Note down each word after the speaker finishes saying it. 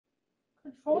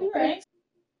Control your angst.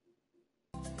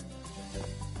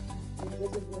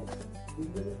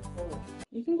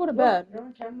 You can go to bed. You're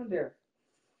on camera there.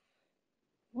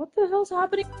 What the hell's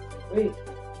happening? Wait.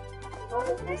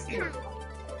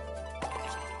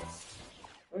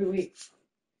 Wait.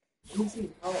 Let me see.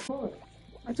 Oh,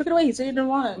 I took it away. He said he didn't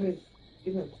want it. wait.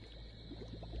 Give him.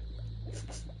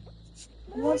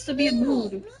 He wants to be in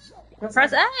mood.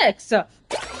 Press X. What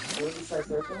is this side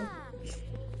circle?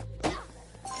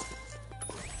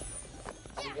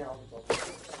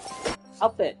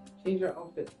 Outfit. Change your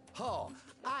outfit. Oh,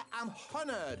 I am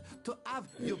honored to have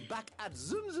you back at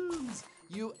Zoom Zooms.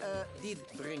 You did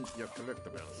bring your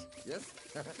collectibles, yes?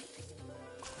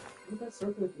 You press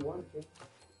circle if you want to.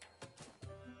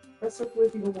 Press circle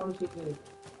if you don't want to take it.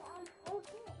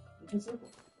 You can circle.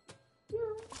 You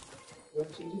want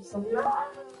to change it to something?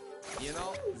 You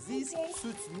know, this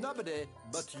suits nobody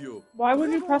but you. Why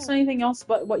would you press anything else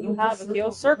but what you have,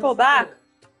 Akio? Circle back.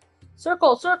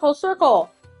 Circle, circle, circle.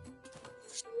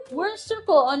 Where's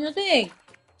circle on your thing?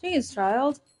 Jeez,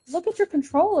 child. Look at your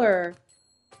controller.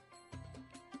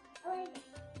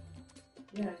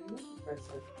 Yeah, you can press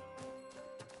circle.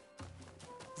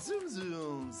 Zoom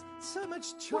Zooms, so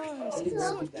much choice, Yeah.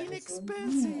 so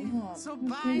inexpensive, so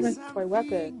buy My something.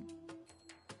 weapon.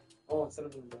 Oh, instead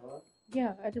of umbrella?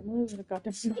 Yeah, I didn't move the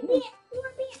goddamn You want to be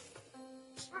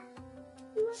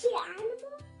an animal?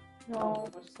 No, How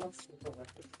much stuff is in the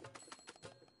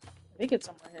I think it's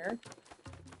somewhere here.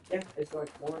 Yeah, it's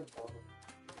like more important.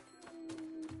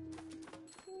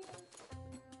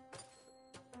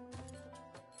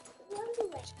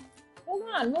 Hold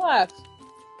on, relax.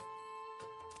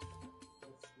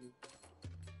 Let's see.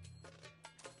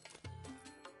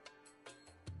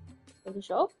 Does it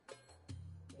show?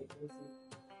 Wait, let me see.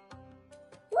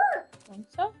 Think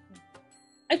so?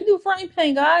 I can do a frying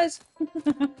pan, guys.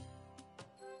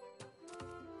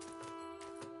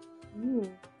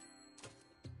 Ooh.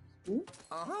 Ooh.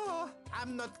 Uh-huh.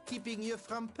 I'm not keeping you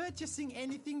from purchasing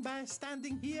anything by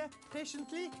standing here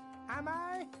patiently, am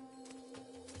I?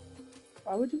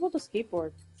 Why would you build a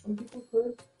skateboard? Some people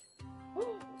could.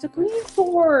 It's a green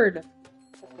sword.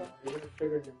 You're gonna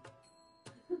trigger him.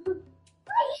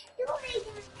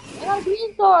 I got a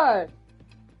green sword.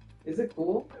 Is it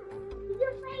cool?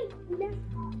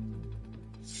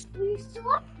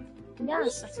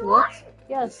 Yes, that's good.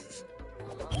 Yes.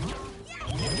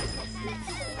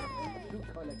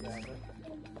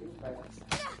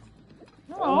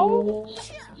 No.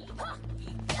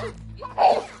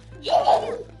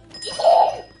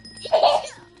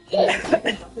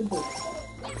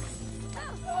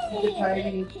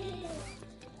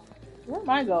 Where am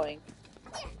I going?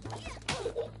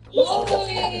 Oh,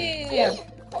 yeah.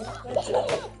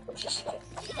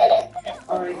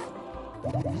 Alright.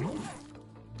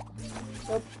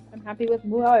 So, I'm happy with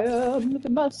who I am. Look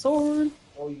at my sword.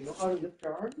 Oh, you know how to lift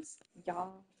your arms? Yeah.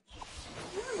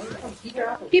 Keep your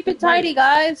apple. Keep it tidy,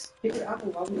 guys. Keep your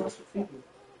apple while we watch the preview.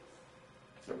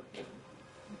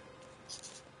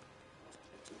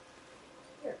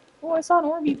 Oh, I saw an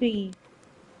Orby thingy.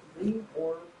 Green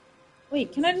or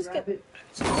Wait, can I just get... rabbit.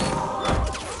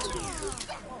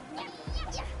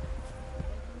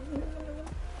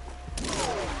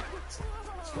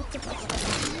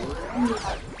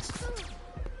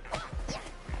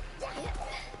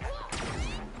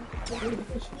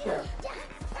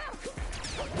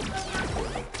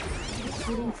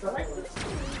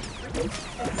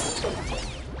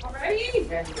 Already?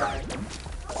 And guys.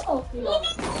 Oh,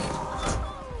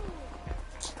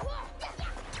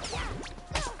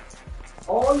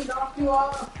 Oh, he knocked you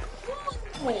off!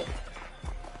 Wait.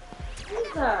 What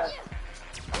is that?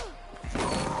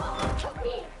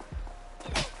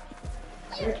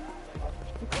 Here,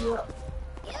 pick you up.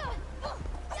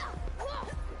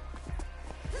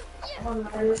 Come on,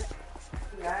 Larry.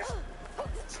 Relax.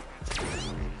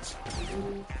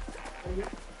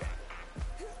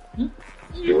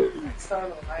 Start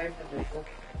alive and then go.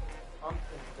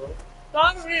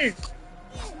 Dog me!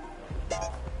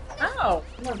 Ow!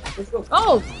 Come on, let's go.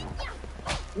 Oh!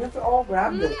 We have to all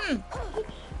grab this. Oh.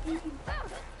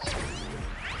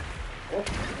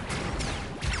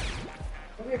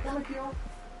 Okay, come on, Kyo.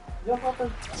 Jump up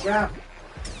and grab.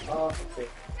 Okay.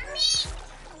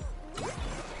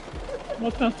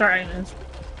 What's gonna start in this? Is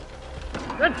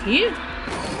that key?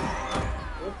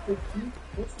 What's the key?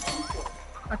 What's the key for?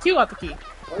 Akio got the key.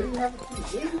 Why do you have a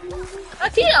key?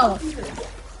 Akio! Here.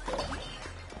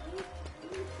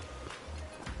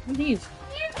 What are these?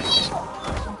 Oh,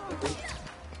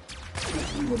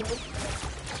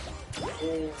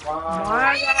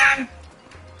 wow. Wow.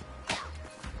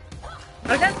 I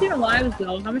got 2 lives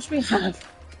though. How much do we have?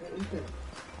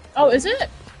 Oh, is it?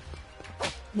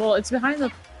 Well, it's behind the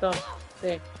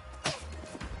thing.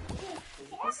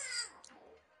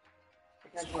 I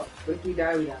can't tell. But if we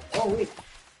die, we die. Oh, wait.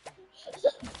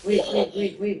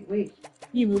 Wait.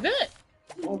 You move it?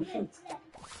 Oh, shoot.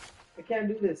 I can't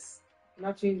do this.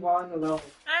 Cannot change while on the level.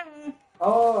 Ah.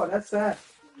 Oh, that's sad.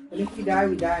 And if we die,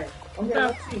 we die. Okay, Yeah.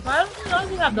 let's see. Why don't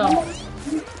we have those?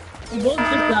 We both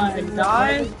just died.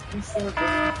 Die.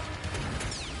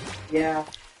 Yeah.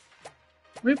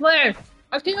 Replay.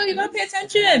 Akio, you gotta pay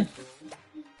attention.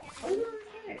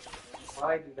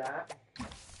 Why do that?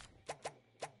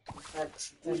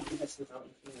 That's do this without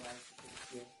looking at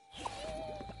it.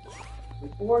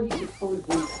 Before he could pull his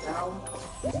boots down.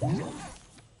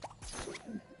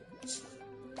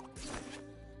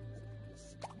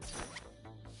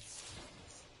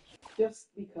 Just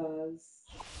because.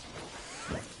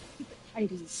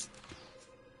 IDs.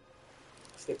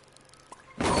 Skip.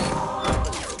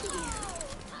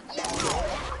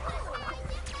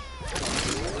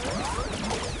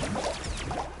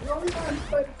 You're only going to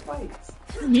fight fights.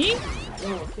 Me?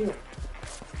 No, here.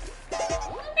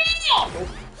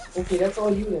 Okay, that's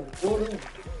all you then. Go in.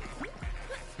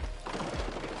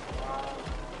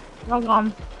 Hold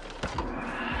on.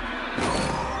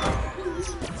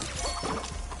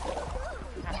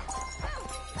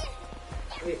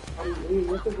 Wait,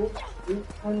 you have to go. You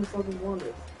find yourself in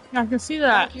wonders. Yeah, I can see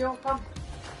that. You don't come.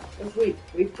 Let's wait.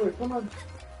 Wait for it. Come on.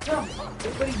 Jump.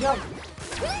 Everybody jump.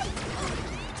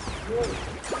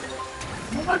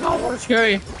 Oh my god, that's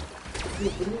scary.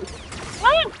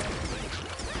 Ah!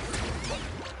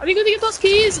 Are we gonna get those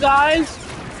keys, guys?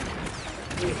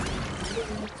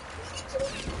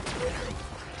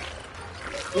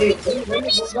 Wait, let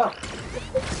me go up.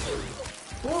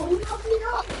 Whoa, who knocked me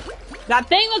up? That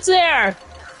thing that's there!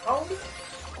 Oh.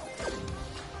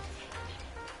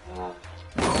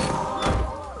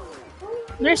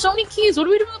 There's so many keys. What are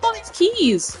we doing with all these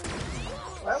keys?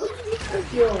 Why would you need to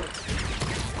kill?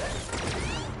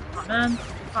 Oh man,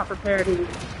 not prepared.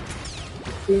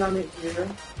 Clean on it here.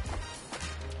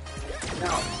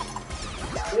 Now.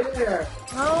 There.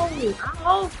 No,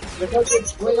 ow. Because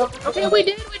it's going up. Okay, we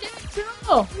did too.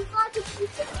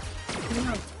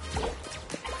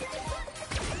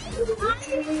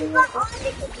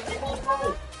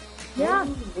 Yeah.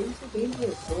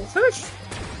 Push.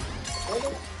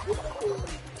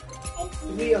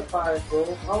 Three of five,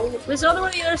 bro. How There's another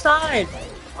one on the other side.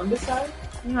 on this side?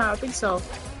 Yeah, I think so.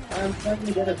 I'm trying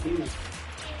to get a view.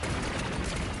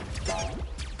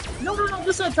 No,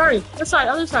 this side, sorry. This side,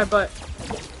 other side, but...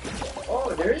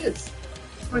 Oh, there it is.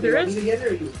 Oh, there is? Together,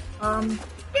 or you?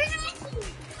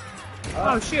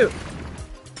 Oh, shoot.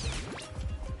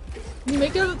 Can you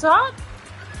make it to the top?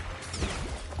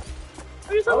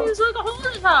 Or you told me there's like a hole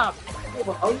in the top? Yeah,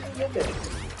 but how do you get there?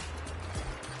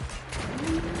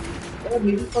 Oh,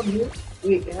 maybe from here?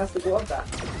 Wait, it has to go up that.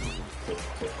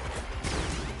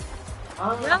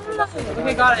 Yeah.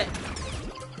 Okay, got it.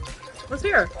 What's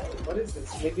here? What is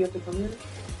this? Maybe you have to come here?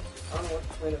 I don't know what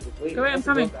the point of it. Wait, Go away, it I'm has to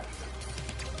go coming. up that.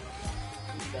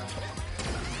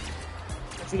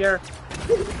 What's here?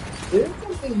 There's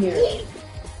something here.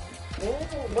 Oh,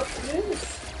 what's this?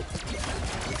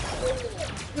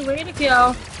 You're waiting to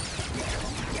kill.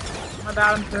 My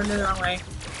bad, I'm turning it the wrong way.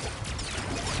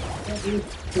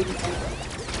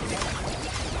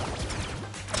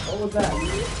 What was that?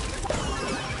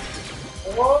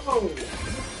 Whoa!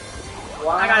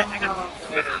 Wow. I got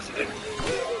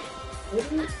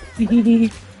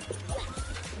it.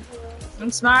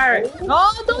 I'm smart.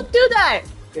 Oh, don't do that!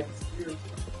 Yes, you're...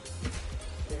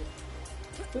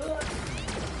 Okay.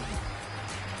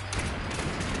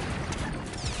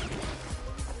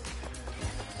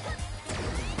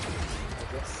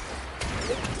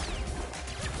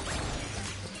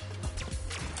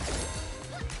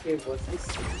 Okay, what's this?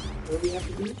 What do we have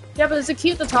to do? Yeah, but there's a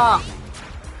key at the top.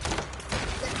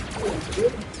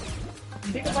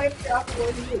 Take a bite of the apple,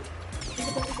 what do you do? Take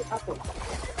a bite of the apple.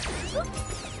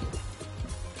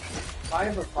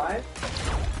 5 of 5?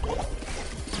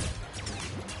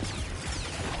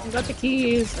 You got the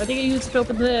keys. I think I used to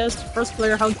open this. First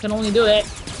player how can only do it.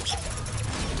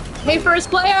 Hey, first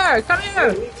player! Come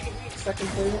here! Wait. Second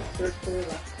player, third player,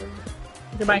 last player.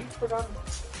 Goodbye. Forgot.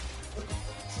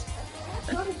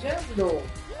 It's not a gem though.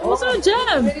 It wasn't a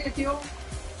gem! Idiot, you.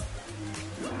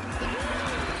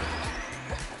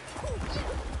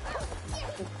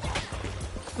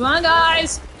 Come on,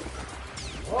 guys!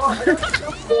 Oh, I got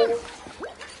stuff there.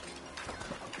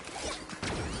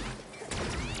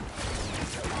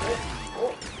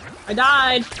 I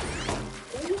died.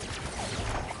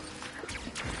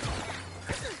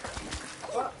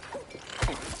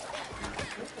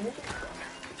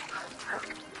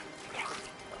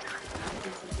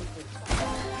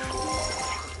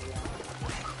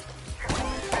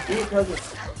 Be your cousin.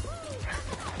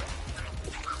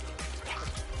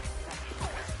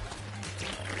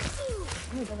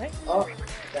 Alright. Oh,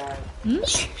 God. Hmm?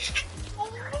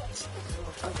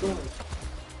 I'm going.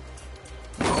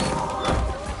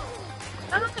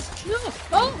 Ah, no!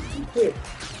 Oh! Here.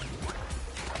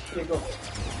 Here, go.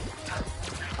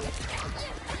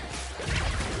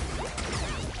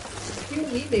 You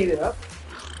and me made it up.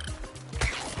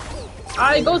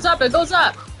 Ah, it goes up, it goes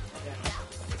up!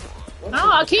 What's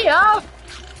No, Kia!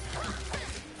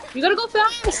 You gotta go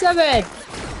fast, Seven!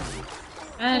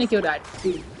 And Akio died.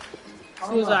 the-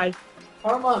 Suicide.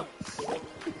 Karma.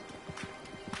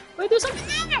 Wait, there's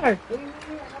something there! Wait,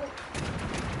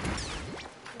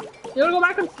 You gotta go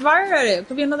back and fire at it. It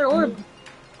could be another orb.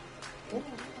 wait.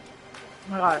 Oh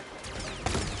my god.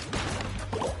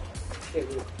 Okay,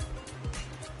 wait.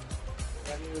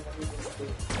 Let me just do.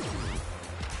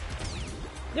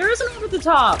 There is an orb at the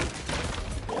top!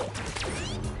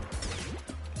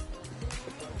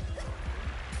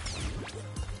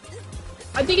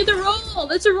 I think it's a roll!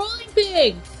 It's a rolling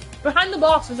thing! Behind the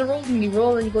box there's a roll and you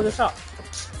roll and you go to the top.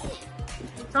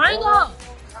 Triangle!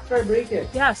 After I break it.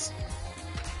 Yes.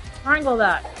 Triangle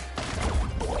that.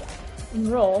 And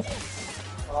roll.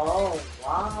 Oh,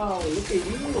 wow. Look at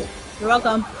you. You're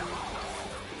welcome.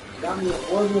 Got me an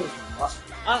order.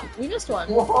 We missed one.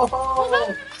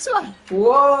 Whoa. This one.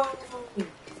 Whoa.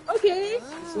 Okay.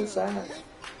 So sad.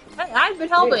 Hey, I've been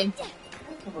helping.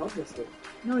 Come on, this way.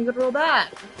 No, you gotta roll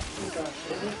back. Oh, gosh.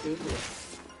 I don't see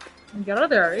this. And get out of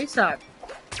there, ASAP.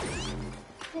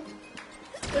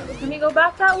 Can we go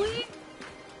back that way?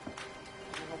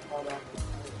 Hold on.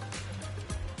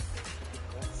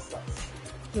 That sucks.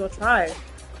 You'll try.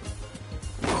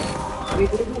 Wait,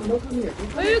 come here.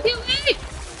 Wait, you can't wait!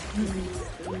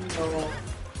 No.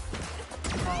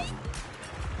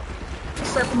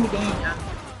 Start from the beginning, yeah.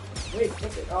 Wait,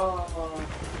 look at. Oh.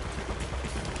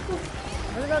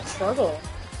 How did that struggle?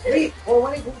 Wait, or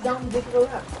when it goes down, go to the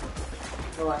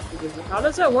left. No, actually, there's How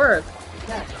does that work?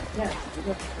 yeah. You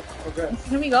have to progress.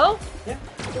 Can we go? Yeah.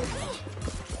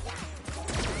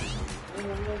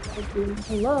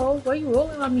 Hello? Why are you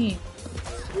rolling on me?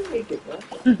 You make it, bro.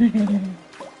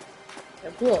 Yeah,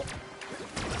 cool.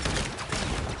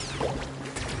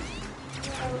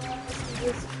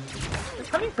 They're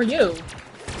coming for you.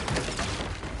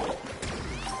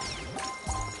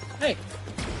 Hey.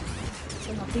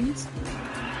 Some things.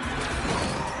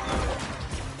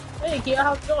 Hey, Kia,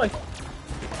 how's it going?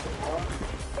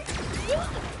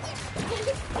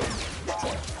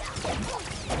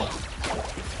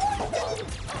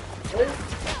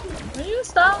 Will you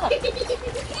stop?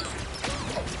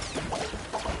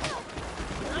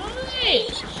 Hey!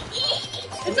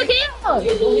 It's a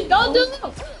kill! Don't do it!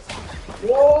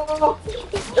 Whoa!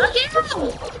 A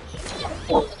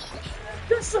kill!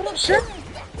 You're so sure.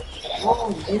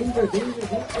 Oh, danger.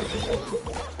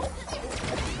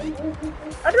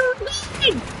 I don't know.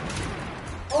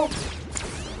 Oh!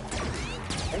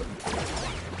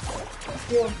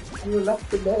 You left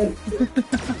the bed.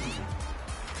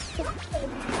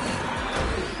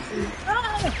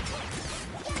 Ah!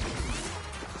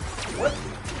 What?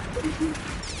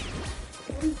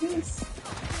 What is this?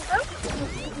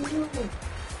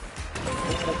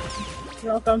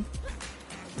 You're welcome.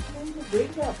 How do you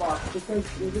break that box? Because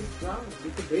it is drowned.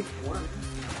 You can break one.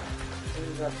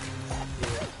 And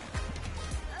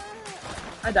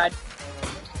I died.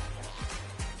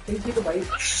 can you take a bite?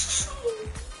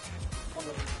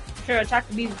 Sure, attack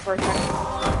the bees before attack.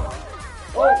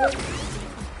 Oh, okay.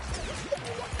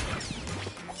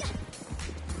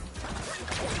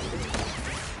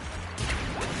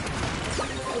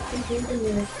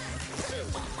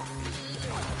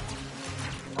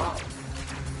 Wow.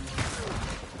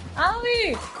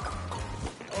 Owie!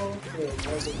 Okay,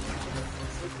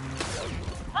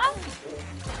 Ow!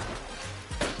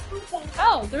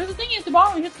 Oh, there's a thingy at the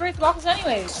bottom. We have to break the boxes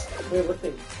anyways. wait, what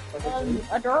thing?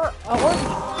 A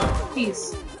orb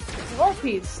piece. An orb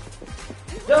piece.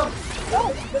 Jump! Go!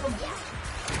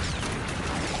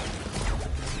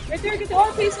 Right there, get the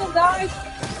orb pieces, guys!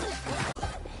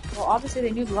 Well, obviously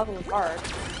they knew the level was hard.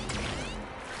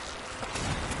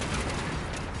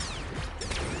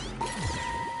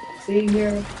 Stay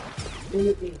here. Stay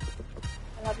with me.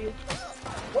 I love you.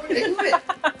 What are you doing?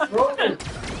 Roll it.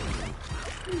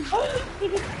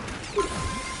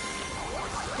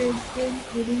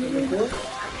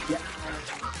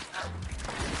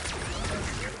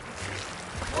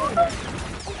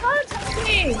 What?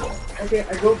 Hey! Okay,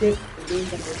 I go get the game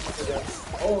that goes to the.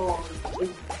 Oh,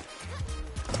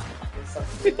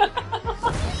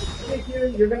 hey,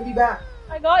 Kieran, you're gonna be back.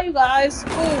 I got you guys.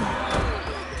 Boom.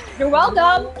 You're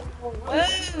welcome.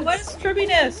 What is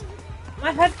trippiness?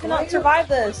 My head cannot survive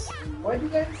this. Why do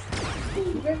you guys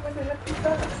went ahead too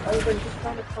fast? I was like just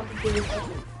trying to contemplate your second.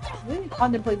 What do you mean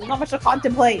contemplate? There's not much to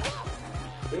contemplate.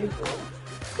 There you go.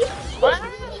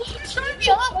 Shut me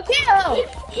up, okay?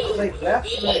 It's like left,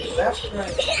 right, left,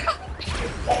 right.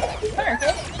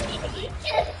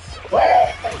 What?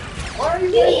 Why are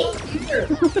you guys not here?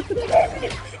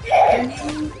 Can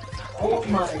you? Oh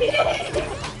my god.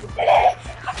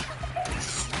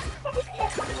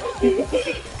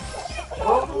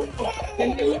 Oh, can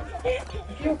you?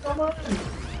 Akio, come on.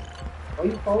 Why are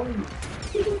you following me?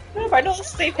 No, if I know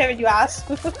it's safe haven, you ask.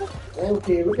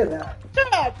 Okay, look at that.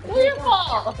 Shut up! Where's your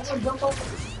ball? Come on, jump off.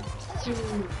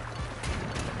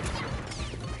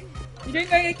 You're doing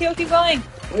great, Akio. Keep going.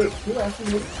 Wait, you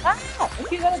actually made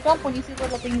If you gotta jump when you see the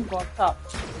little things go up.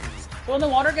 So when the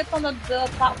water gets on the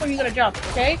platform, you gotta jump,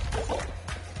 okay?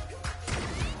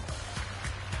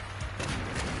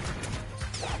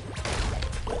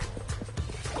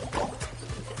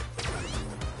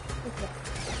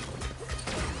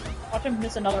 Watch him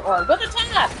miss another orb. Good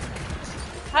attack!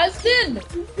 Husband!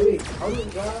 Wait, how do you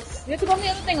guys? You have to go on the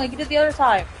other thing like you did the other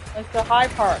time. Like the high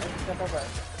part. And jump over.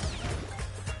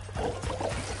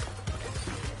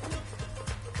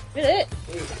 Did it?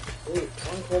 Wait,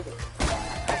 one second.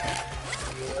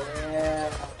 Yeah.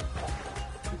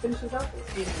 You finish this out?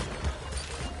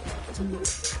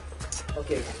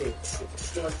 Okay.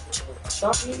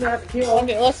 Stop eating that kill.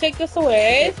 Okay, let's take this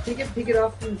away. Pick it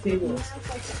off from the table.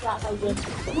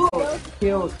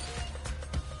 Killed.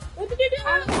 What did you do? I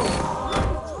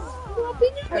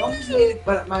almost made it,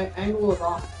 but my angle was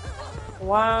off.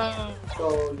 Wow.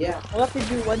 So yeah. We'll have to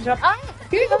do one jump. Ah!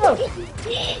 Here you go!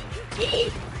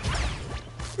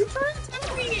 You're trying to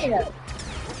tell me!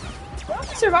 We're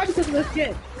only surviving because of this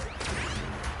kid.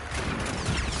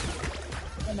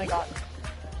 Oh my god.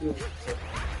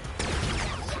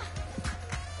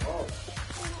 Oh.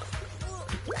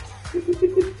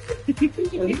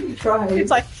 Well, you tried. It's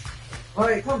like,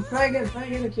 Alright, come, try again,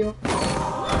 Akio.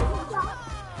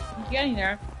 I'm getting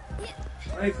there.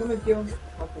 Alright, come Akio.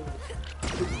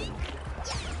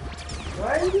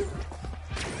 Right?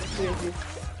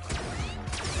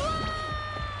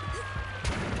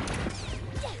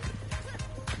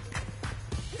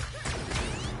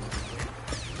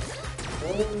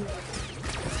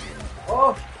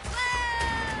 Oh!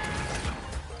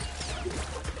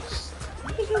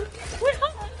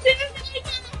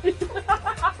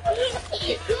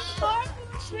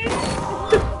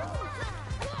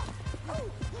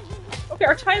 Okay,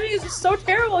 our timing is just so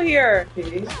terrible here.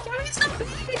 Okay. Timing's so bad,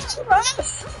 it's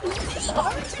trust.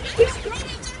 Why would you keep going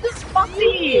into this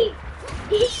puppy?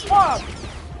 Stop.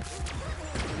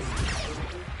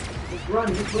 Just run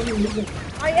and move it.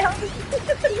 I am.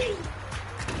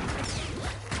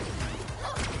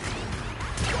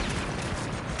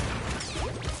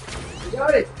 You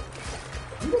got it!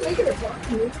 You can make it a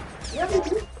fucking move. Yeah, you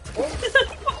do.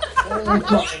 Oh my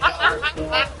god.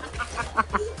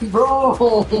 Bro!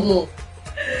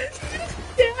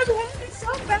 Damn, that is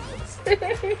so fast.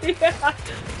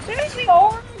 There's the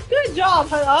orb. Good job,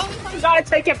 hello. I gotta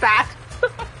take it back.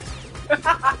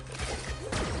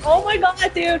 Oh my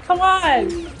god, dude, come on.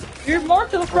 You're more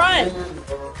to the front.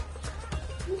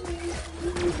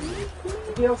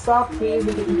 Akio, stop playing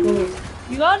with the controls.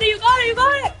 You got it.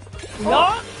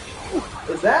 No.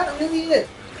 Is that really it?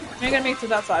 You're gonna make it to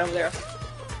that side over there.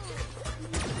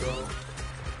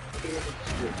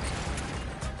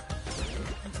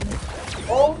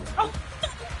 Oh!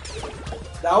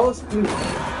 That was good.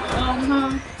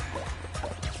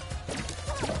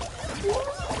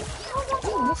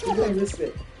 I missed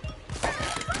it.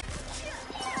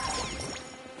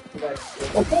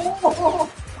 Oh! Come on.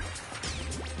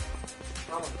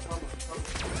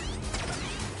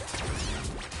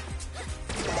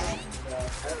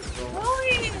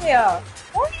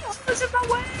 Oh, this is my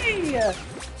way.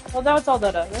 Well, now it's all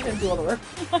done. We're gonna do all the work.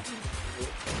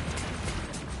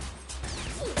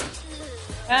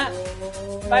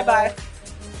 Bye.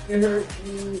 It hurt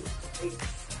me.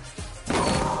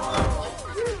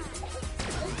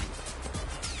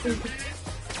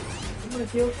 I'm gonna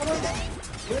kill someone.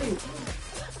 Wait.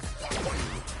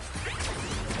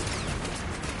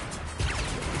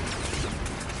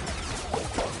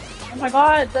 Oh my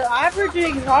god, the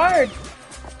averaging is hard.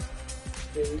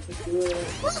 Okay, we can do it.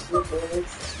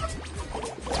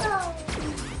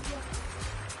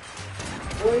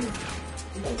 Boys,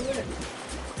 we can do it.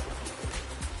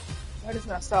 Why does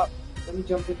not stop? Let me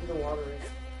jump into the water.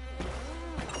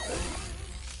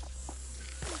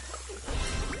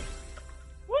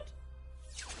 What?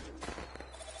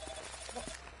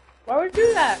 Why would you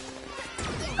do that?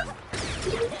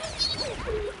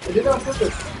 I did it on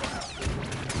purpose.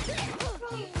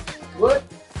 What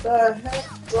the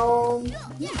heck, bro?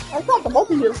 I thought the both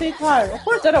of you at the same time. Of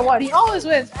course, I don't want. He always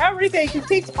wins everything. He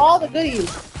takes all the goodies.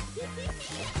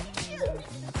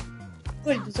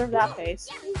 Good, you deserve that face.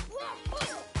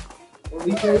 When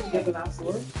we try to get the last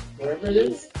sword, wherever it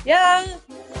is. Yeah,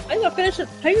 I gotta finish it.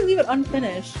 How do you leave it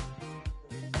unfinished?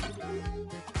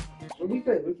 What do we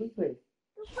play? What do we play?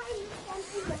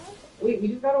 Wait, we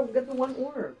just gotta get the one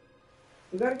orb.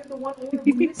 We gotta get the one orb.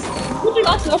 We missed it. You did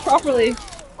not spell properly.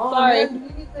 Oh, Sorry. man, do we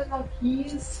need the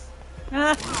keys?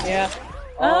 Ah, yeah.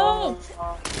 Oh.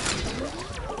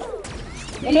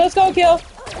 Okay, let's go, kill.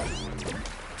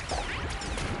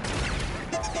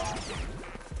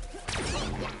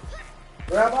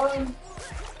 Grab on.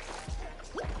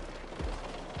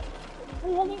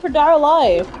 I'm looking for die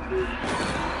alive.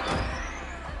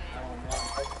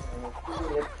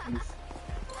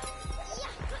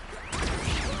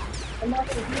 I'm not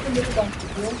gonna do the middle bunch,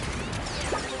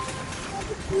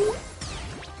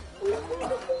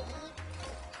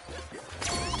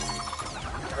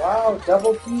 wow,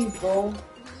 double keys, bro.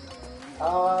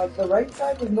 The right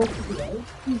side was no key, right?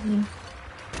 Mm-hmm.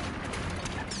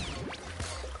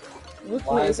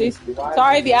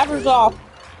 Sorry, the average off.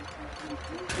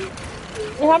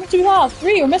 How much do we lost?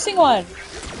 3. We're missing one.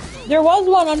 There was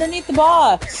one underneath the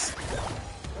box.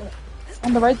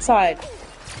 On the right side.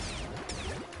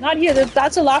 Not here.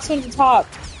 That's the last one at the top.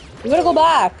 We gotta go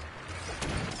back.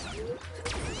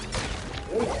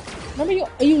 Remember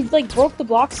you like broke the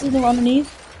blocks and they were underneath?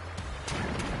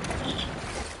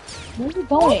 Where are you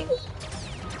going?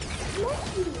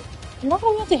 You're not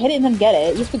gonna have to hit it and then get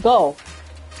it. You have to go.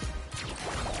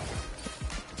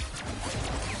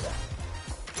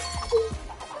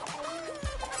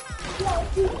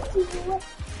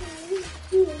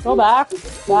 Go back,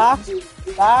 back,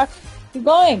 back. Keep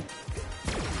going.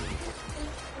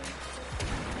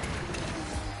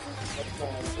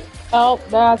 Oh,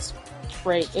 that's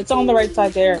great. It's on the right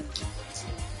side there.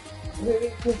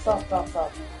 Wait, stop.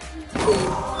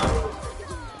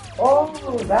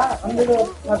 Oh, that under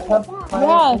the Yeah.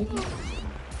 Wow.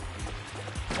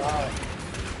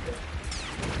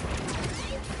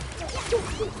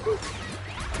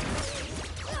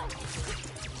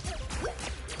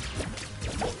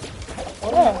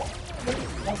 Yeah.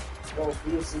 Go,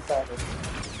 be a sea-fighter.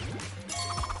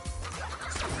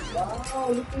 Wow,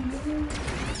 look at you.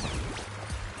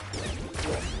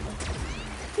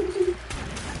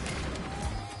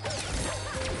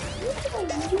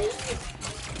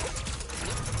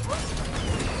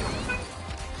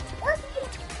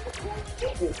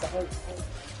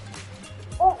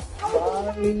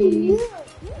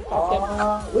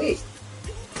 Wait.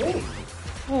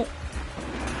 What?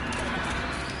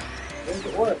 Where's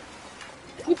the orb?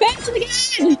 You backed it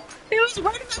again! It was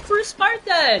right in the first part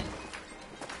then!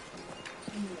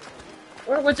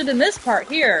 Or was it in this part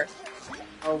here?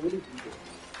 Oh, what did you do?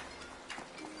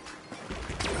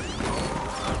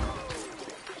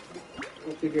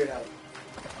 We'll figure it out.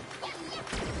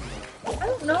 I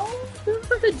don't know. This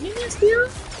is like a genius here.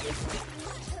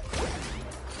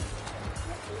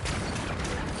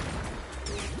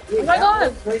 Wait, Oh my that God.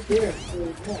 orb's right there.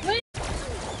 So, yeah. Wait.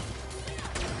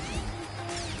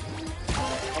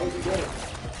 How did you get it?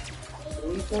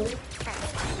 Can you show me?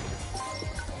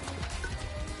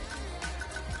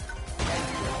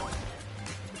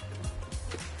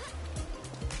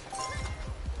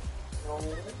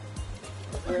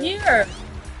 Here.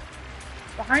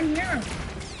 Behind here.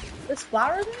 This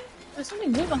flower thing? There's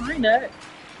something blue behind it.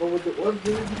 But with the orb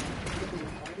really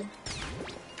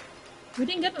We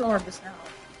didn't get an orb just now.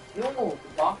 no, the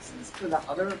boxes for the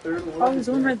other third orb. Oh, there's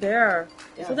one right there.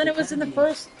 Yeah, So then it was in the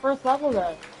first level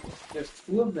then. There's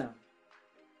 2 of them.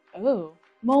 Oh.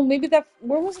 Well, maybe that.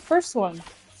 Where was the first one?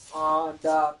 On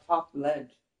the top ledge.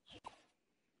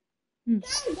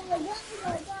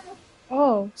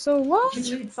 Oh, so what?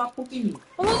 Wait, stop poking me.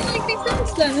 Well, that doesn't make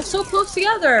sense then. They're so close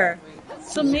together.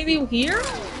 So maybe here?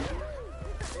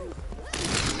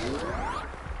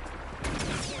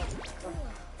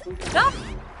 Stop!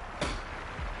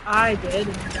 I did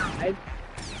and died.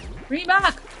 Bring me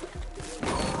back!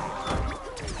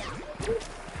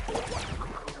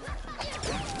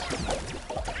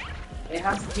 It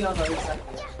has to be on the other side.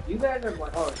 You guys are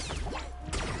going. Oh,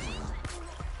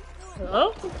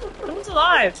 Hello? Who's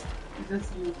alive?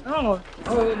 just you. Oh.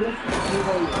 Oh, wait, look.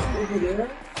 Over there?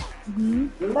 Mm-hmm.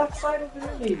 The left side over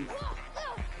there, maybe.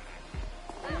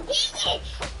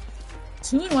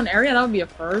 2 in one area? That would be a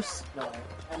first. No.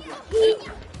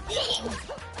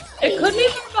 It could be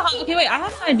from behind. Okay, wait, I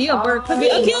have an idea of where it could be.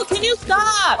 Akil, can you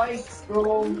stop? Spikes,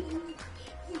 bro.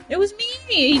 It was me!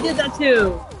 He did that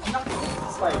too.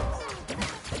 spikes.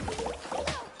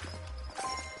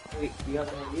 Wait, do you have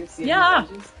an idea? See Yeah.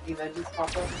 any edges? Any edges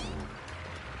pop up?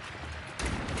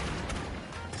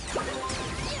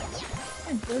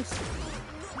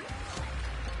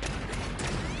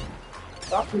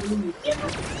 Stop hitting me.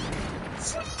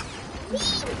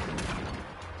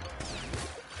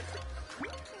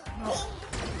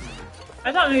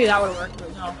 I thought maybe that would work,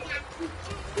 but no.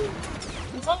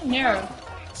 There's nothing there.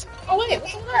 Oh wait,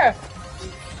 what's in there?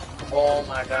 Oh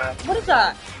my god. What is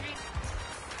that?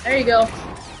 There you go.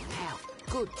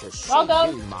 Good to see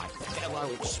Welcome. you, my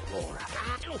fellow explorer.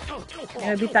 I'm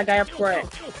gonna beat that guy up for it.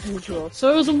 Usual.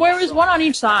 So it was where was one on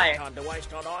each side. Time to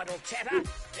waste on idle chatter.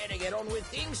 Better get on with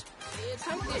things. Here,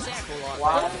 take this apple like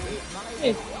Wow.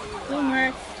 Hey,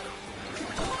 Boomer.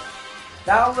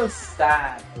 That was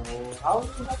sad, bro. How did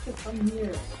you have to come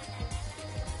here?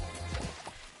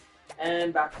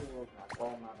 And back to world map.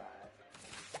 Oh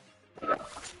my bad.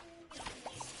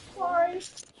 Sorry.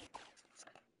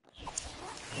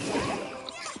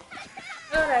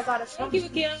 Alright, I got it. Thank you,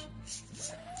 Akio.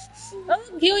 Oh,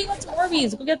 Akio, you got some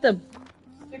Orbeez. Go get them.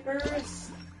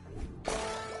 Stickers.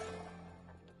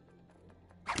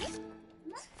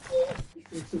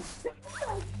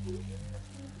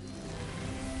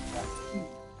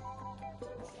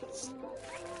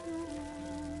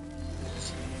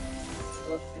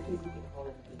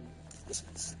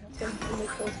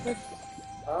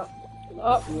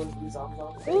 Oh, You want to do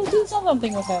zombies? we'll do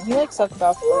something with him. He likes stuff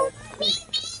about it.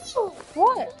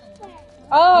 What?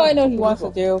 Oh, I know what he wants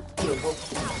to do.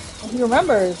 He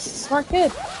remembers. Smart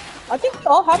kid. I think we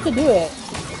all have to do it.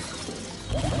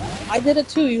 I did it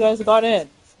too. You guys got in.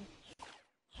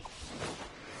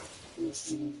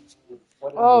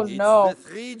 Oh It's no. the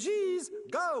 3Gs.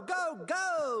 Go, go,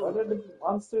 go! What are the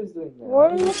monsters doing there?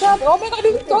 What is happening? Oh my god,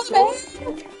 you throw them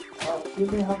in! You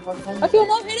may have one time. I feel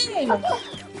not hitting!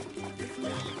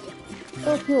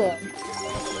 So cool.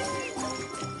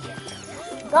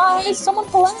 Guys, someone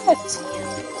collect!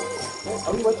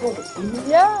 Are we working on the team?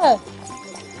 Yeah!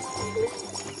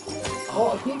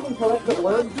 Oh, a team can collect the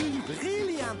orbs.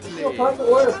 Brilliantly. You'll collect the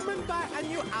orbs. Come and buy a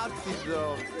new outfit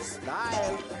though.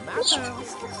 Style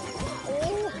matters.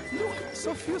 Oh, look,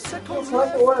 so few You'll seconds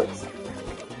collect the left. orbs.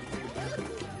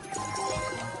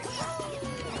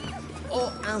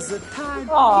 Oh, and the time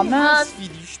Aw, is man.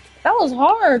 finished. That was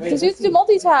hard, because you have to do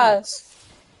multitask.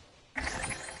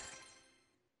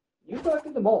 You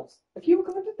collected the most. Akiva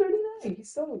collected 39. He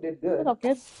still did good. What's up,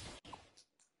 kid?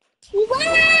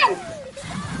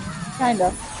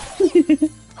 Kinda.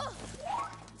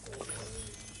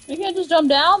 You can't just jump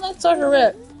down? That's such a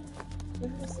rip.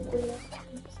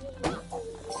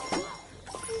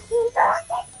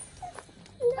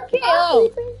 Okay, oh.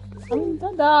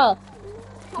 Dada.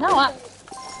 Now what?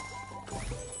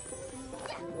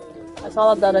 I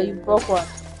saw that, Dada. You broke one.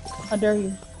 How dare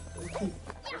you?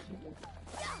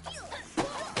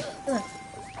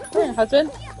 Come here,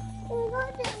 husband.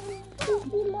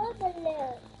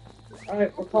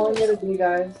 Alright, we're calling it a day,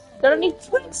 guys. Dada needs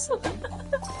twins.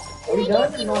 Are we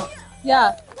done or not?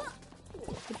 Yeah.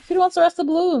 The kid wants the rest of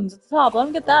the balloons at the top. Let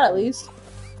him get that at least.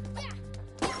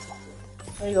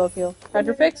 There you go, Akil. Had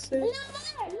your fix?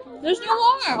 There's no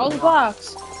more! All the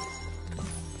blocks.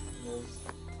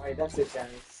 Alright, that's it,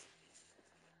 guys.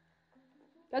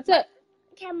 That's it.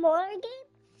 Can more again?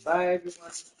 Bye,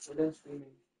 everyone. We're done streaming.